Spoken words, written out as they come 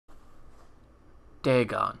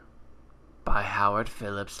Dagon by Howard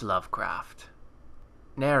Phillips Lovecraft.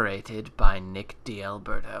 Narrated by Nick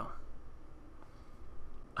D'Alberto.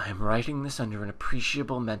 I am writing this under an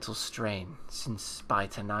appreciable mental strain, since by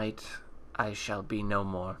tonight I shall be no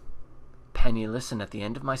more. Penniless and at the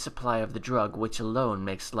end of my supply of the drug which alone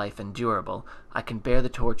makes life endurable, I can bear the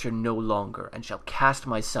torture no longer, and shall cast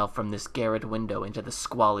myself from this garret window into the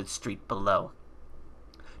squalid street below.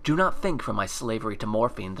 Do not think from my slavery to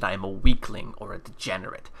morphine that I am a weakling or a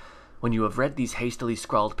degenerate. When you have read these hastily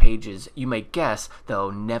scrawled pages, you may guess, though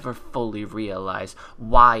never fully realize,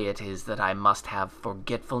 why it is that I must have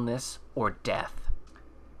forgetfulness or death.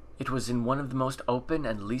 It was in one of the most open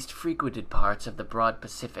and least frequented parts of the broad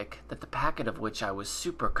Pacific that the packet of which I was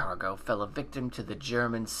supercargo fell a victim to the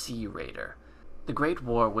German sea raider. The Great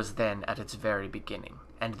War was then at its very beginning,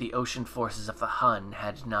 and the ocean forces of the Hun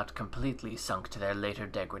had not completely sunk to their later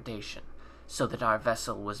degradation, so that our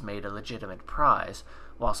vessel was made a legitimate prize,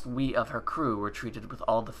 whilst we of her crew were treated with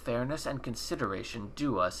all the fairness and consideration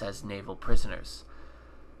due us as naval prisoners.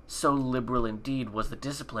 So liberal indeed was the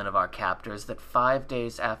discipline of our captors that 5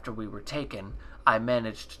 days after we were taken, I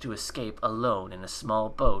managed to escape alone in a small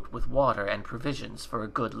boat with water and provisions for a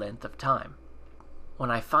good length of time. When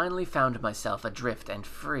I finally found myself adrift and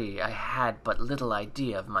free, I had but little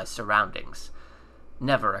idea of my surroundings.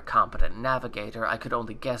 Never a competent navigator, I could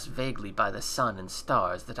only guess vaguely by the sun and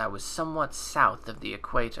stars that I was somewhat south of the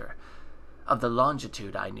equator. Of the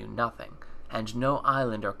longitude I knew nothing, and no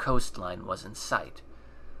island or coastline was in sight.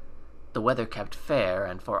 The weather kept fair,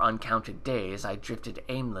 and for uncounted days I drifted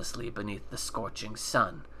aimlessly beneath the scorching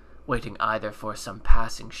sun, waiting either for some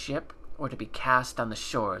passing ship or to be cast on the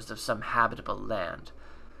shores of some habitable land.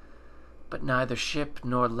 But neither ship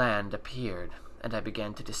nor land appeared, and I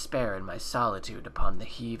began to despair in my solitude upon the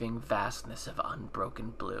heaving vastness of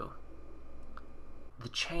unbroken blue. The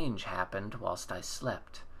change happened whilst I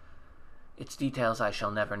slept. Its details I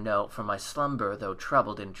shall never know, for my slumber, though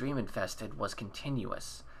troubled and dream-infested, was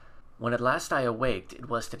continuous. When at last I awaked, it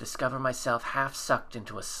was to discover myself half sucked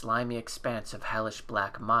into a slimy expanse of hellish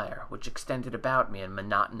black mire, which extended about me in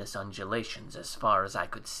monotonous undulations as far as I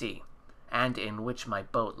could see, and in which my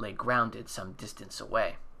boat lay grounded some distance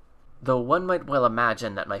away. Though one might well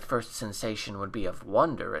imagine that my first sensation would be of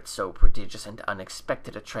wonder at so prodigious and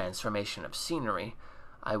unexpected a transformation of scenery,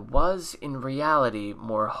 I was in reality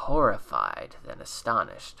more horrified than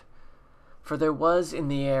astonished. For there was in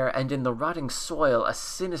the air and in the rotting soil a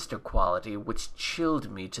sinister quality which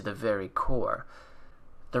chilled me to the very core.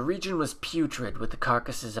 The region was putrid with the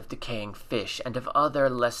carcasses of decaying fish and of other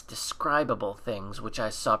less describable things which I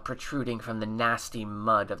saw protruding from the nasty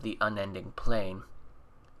mud of the unending plain.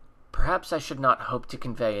 Perhaps I should not hope to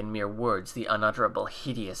convey in mere words the unutterable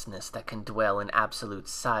hideousness that can dwell in absolute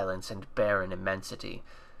silence and barren immensity.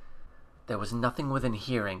 There was nothing within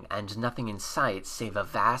hearing, and nothing in sight save a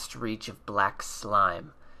vast reach of black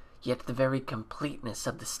slime, yet the very completeness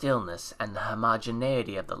of the stillness and the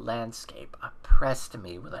homogeneity of the landscape oppressed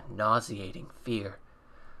me with a nauseating fear.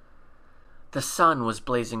 The sun was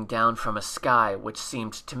blazing down from a sky which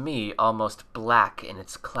seemed to me almost black in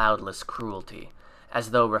its cloudless cruelty,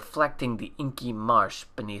 as though reflecting the inky marsh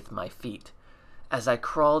beneath my feet. As I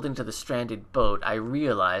crawled into the stranded boat, I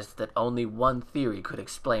realized that only one theory could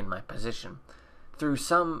explain my position. Through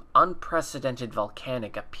some unprecedented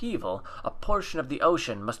volcanic upheaval, a portion of the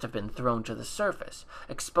ocean must have been thrown to the surface,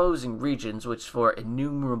 exposing regions which for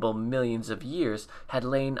innumerable millions of years had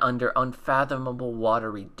lain under unfathomable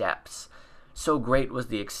watery depths. So great was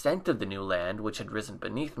the extent of the new land which had risen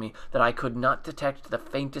beneath me that I could not detect the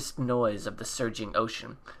faintest noise of the surging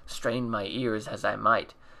ocean, strain my ears as I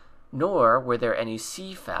might. Nor were there any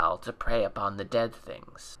sea-fowl to prey upon the dead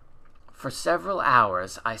things. For several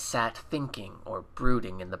hours I sat thinking or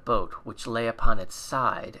brooding in the boat, which lay upon its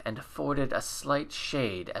side and afforded a slight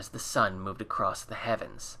shade as the sun moved across the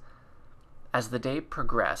heavens. As the day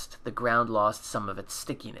progressed, the ground lost some of its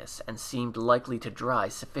stickiness and seemed likely to dry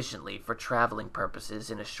sufficiently for traveling purposes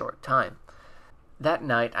in a short time. That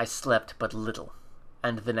night I slept but little,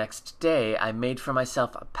 and the next day I made for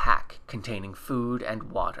myself a pack containing food and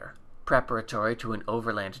water, preparatory to an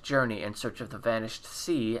overland journey in search of the vanished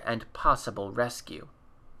sea and possible rescue.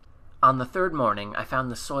 On the third morning I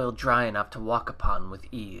found the soil dry enough to walk upon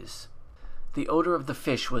with ease. The odor of the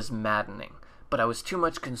fish was maddening, but I was too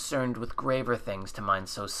much concerned with graver things to mind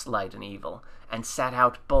so slight an evil, and set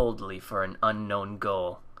out boldly for an unknown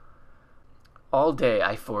goal. All day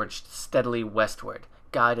I forged steadily westward,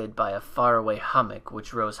 guided by a faraway hummock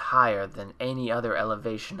which rose higher than any other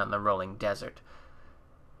elevation on the rolling desert.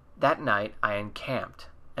 That night I encamped,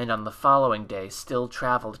 and on the following day still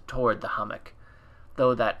traveled toward the hummock.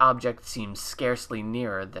 though that object seemed scarcely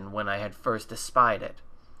nearer than when I had first espied it.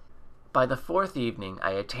 By the fourth evening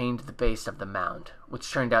I attained the base of the mound,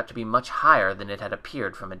 which turned out to be much higher than it had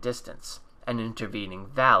appeared from a distance, an intervening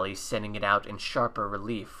valley sending it out in sharper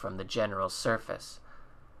relief from the general surface.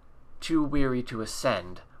 Too weary to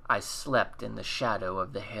ascend, I slept in the shadow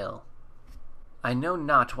of the hill. I know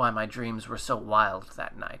not why my dreams were so wild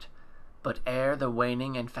that night, but ere the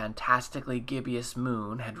waning and fantastically gibbous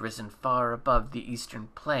moon had risen far above the eastern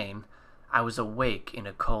plain, I was awake in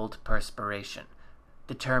a cold perspiration,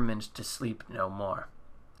 determined to sleep no more.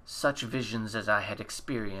 Such visions as I had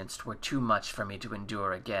experienced were too much for me to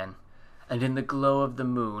endure again, and in the glow of the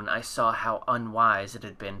moon I saw how unwise it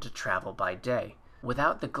had been to travel by day.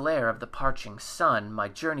 Without the glare of the parching sun, my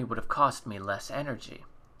journey would have cost me less energy.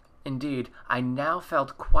 Indeed, I now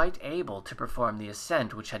felt quite able to perform the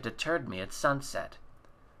ascent which had deterred me at sunset.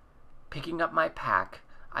 Picking up my pack,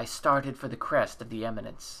 I started for the crest of the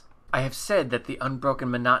eminence. I have said that the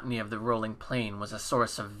unbroken monotony of the rolling plain was a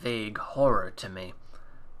source of vague horror to me,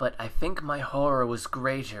 but I think my horror was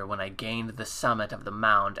greater when I gained the summit of the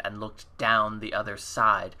mound and looked down the other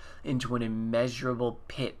side into an immeasurable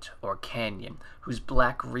pit or canyon, whose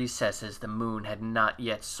black recesses the moon had not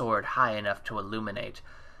yet soared high enough to illuminate.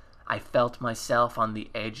 I felt myself on the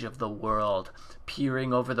edge of the world,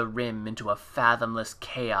 peering over the rim into a fathomless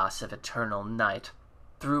chaos of eternal night.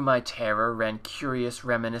 Through my terror ran curious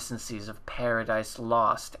reminiscences of Paradise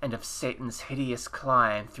Lost and of Satan's hideous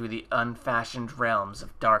climb through the unfashioned realms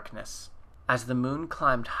of darkness. As the moon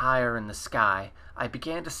climbed higher in the sky, I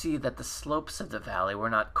began to see that the slopes of the valley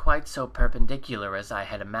were not quite so perpendicular as I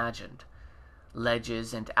had imagined.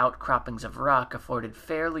 Ledges and outcroppings of rock afforded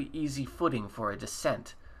fairly easy footing for a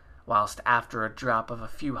descent, whilst after a drop of a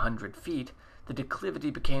few hundred feet, the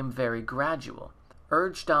declivity became very gradual.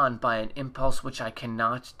 Urged on by an impulse which I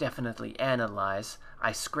cannot definitely analyze,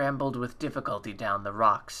 I scrambled with difficulty down the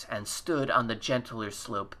rocks and stood on the gentler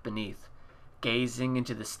slope beneath, gazing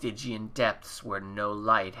into the Stygian depths where no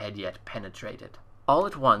light had yet penetrated. All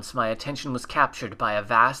at once my attention was captured by a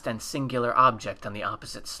vast and singular object on the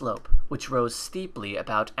opposite slope, which rose steeply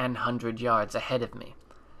about 100 yards ahead of me,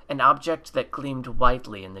 an object that gleamed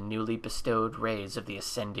whitely in the newly bestowed rays of the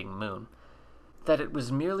ascending moon. That it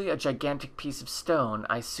was merely a gigantic piece of stone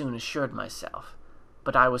I soon assured myself,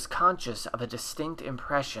 but I was conscious of a distinct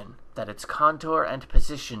impression that its contour and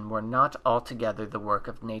position were not altogether the work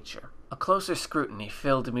of nature. A closer scrutiny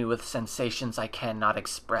filled me with sensations I cannot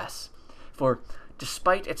express, for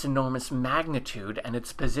despite its enormous magnitude and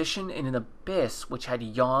its position in an abyss which had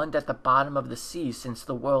yawned at the bottom of the sea since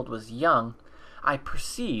the world was young, I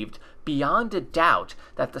perceived, beyond a doubt,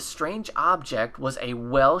 that the strange object was a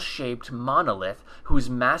well-shaped monolith whose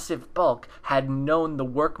massive bulk had known the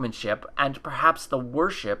workmanship and perhaps the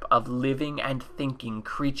worship of living and thinking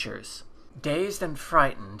creatures. Dazed and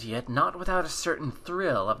frightened, yet not without a certain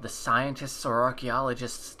thrill of the scientist's or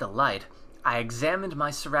archaeologist's delight, I examined my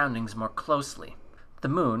surroundings more closely. The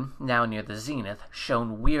moon, now near the zenith,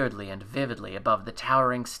 shone weirdly and vividly above the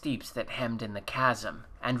towering steeps that hemmed in the chasm,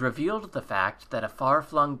 and revealed the fact that a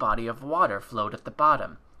far-flung body of water flowed at the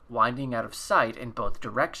bottom, winding out of sight in both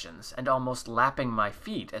directions, and almost lapping my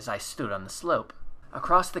feet as I stood on the slope.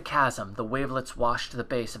 Across the chasm, the wavelets washed the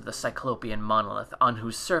base of the Cyclopean monolith, on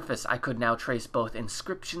whose surface I could now trace both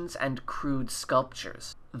inscriptions and crude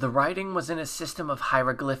sculptures. The writing was in a system of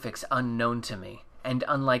hieroglyphics unknown to me, and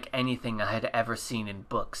unlike anything I had ever seen in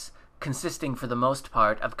books, consisting for the most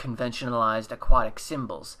part of conventionalized aquatic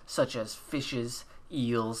symbols, such as fishes,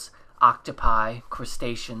 eels, octopi,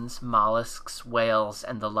 crustaceans, mollusks, whales,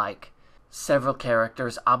 and the like. Several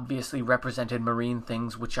characters obviously represented marine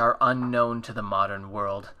things which are unknown to the modern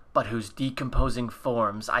world, but whose decomposing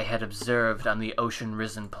forms I had observed on the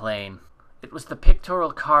ocean-risen plain. It was the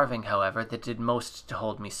pictorial carving, however, that did most to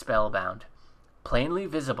hold me spellbound. Plainly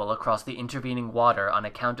visible across the intervening water on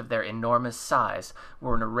account of their enormous size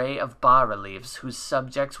were an array of bas-reliefs whose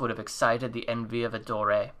subjects would have excited the envy of a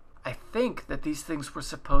Doré. I think that these things were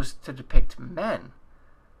supposed to depict men.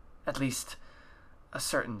 At least, a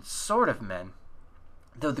certain sort of men,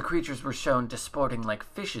 though the creatures were shown disporting like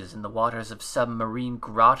fishes in the waters of some marine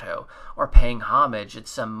grotto, or paying homage at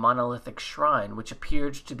some monolithic shrine which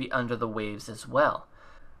appeared to be under the waves as well.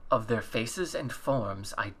 Of their faces and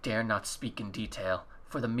forms I dare not speak in detail,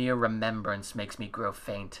 for the mere remembrance makes me grow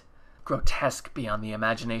faint. Grotesque beyond the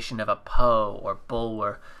imagination of a Poe or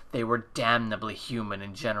Bulwer, they were damnably human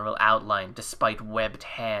in general outline, despite webbed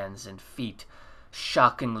hands and feet,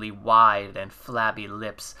 shockingly wide and flabby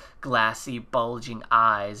lips, glassy, bulging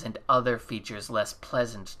eyes, and other features less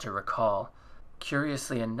pleasant to recall.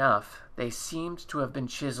 Curiously enough, they seemed to have been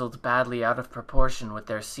chiseled badly out of proportion with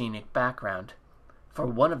their scenic background, for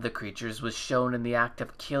one of the creatures was shown in the act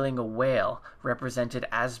of killing a whale represented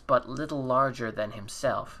as but little larger than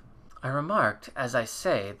himself. I remarked, as I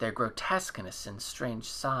say, their grotesqueness and strange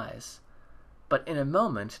size, but in a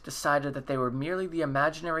moment decided that they were merely the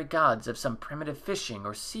imaginary gods of some primitive fishing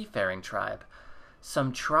or seafaring tribe,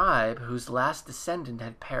 some tribe whose last descendant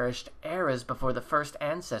had perished eras before the first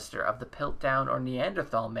ancestor of the Piltdown or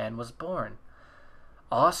Neanderthal man was born.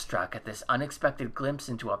 Awestruck at this unexpected glimpse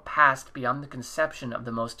into a past beyond the conception of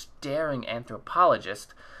the most daring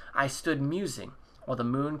anthropologist, I stood musing, while the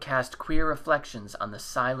moon cast queer reflections on the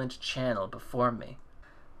silent channel before me.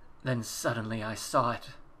 Then suddenly I saw it.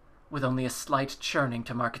 With only a slight churning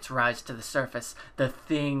to mark its rise to the surface, the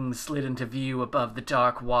thing slid into view above the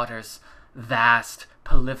dark waters. Vast,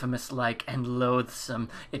 Polyphemus-like, and loathsome,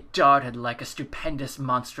 it darted like a stupendous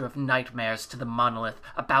monster of nightmares to the monolith,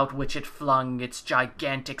 about which it flung its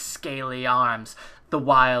gigantic scaly arms, the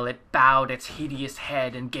while it bowed its hideous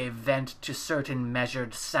head and gave vent to certain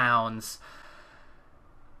measured sounds.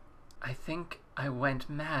 I think I went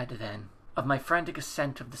mad then. Of my frantic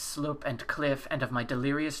ascent of the slope and cliff, and of my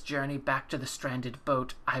delirious journey back to the stranded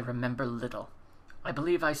boat, I remember little. I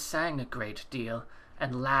believe I sang a great deal,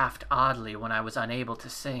 and laughed oddly when I was unable to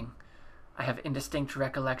sing. I have indistinct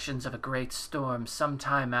recollections of a great storm some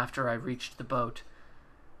time after I reached the boat.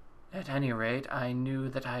 At any rate, I knew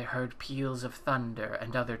that I heard peals of thunder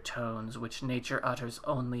and other tones which nature utters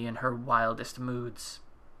only in her wildest moods.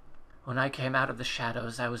 When I came out of the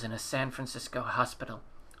shadows, I was in a San Francisco hospital,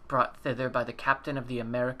 brought thither by the captain of the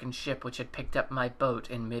American ship which had picked up my boat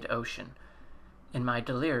in mid-ocean. In my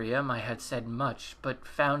delirium I had said much, but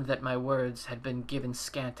found that my words had been given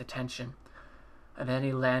scant attention. Of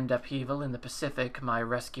any land upheaval in the Pacific my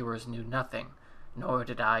rescuers knew nothing, nor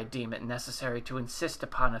did I deem it necessary to insist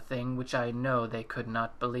upon a thing which I know they could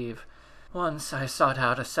not believe. Once I sought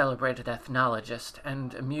out a celebrated ethnologist,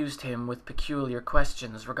 and amused him with peculiar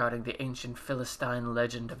questions regarding the ancient Philistine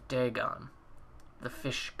legend of Dagon, the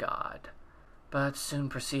fish god. But soon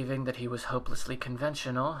perceiving that he was hopelessly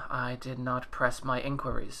conventional, I did not press my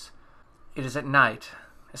inquiries. It is at night,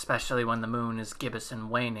 especially when the moon is gibbous and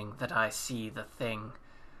waning, that I see the thing.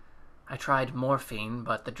 I tried morphine,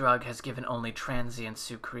 but the drug has given only transient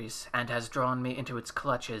sucrese, and has drawn me into its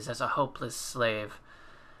clutches as a hopeless slave.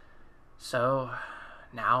 So,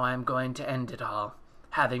 now I am going to end it all,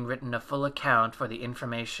 having written a full account for the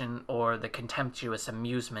information or the contemptuous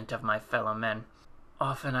amusement of my fellow men.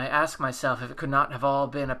 Often I ask myself if it could not have all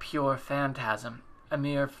been a pure phantasm, a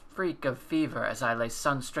mere freak of fever as I lay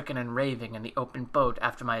sun-stricken and raving in the open boat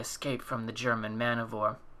after my escape from the German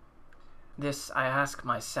man-of-war. This I ask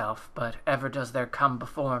myself, but ever does there come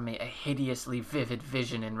before me a hideously vivid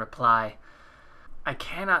vision in reply. I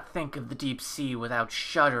cannot think of the deep sea without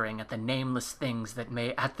shuddering at the nameless things that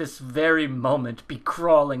may at this very moment be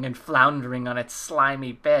crawling and floundering on its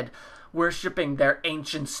slimy bed, worshipping their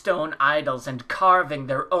ancient stone idols and carving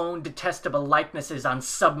their own detestable likenesses on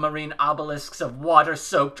submarine obelisks of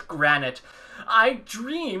water-soaked granite. I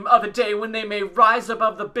dream of a day when they may rise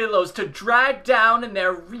above the billows to drag down in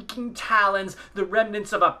their reeking talons the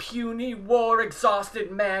remnants of a puny,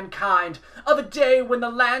 war-exhausted mankind, of a day when the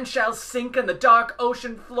land shall sink and the dark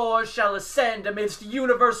ocean floor shall ascend amidst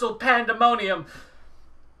universal pandemonium.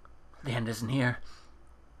 The end is near.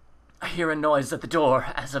 I hear a noise at the door,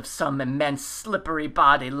 as of some immense slippery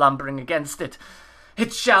body lumbering against it.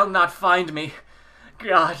 It shall not find me.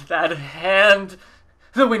 God, that hand!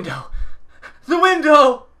 The window! The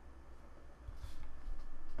window!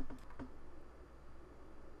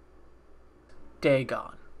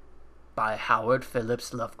 Dagon by Howard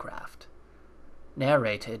Phillips Lovecraft.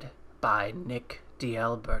 Narrated by Nick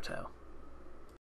D'Alberto.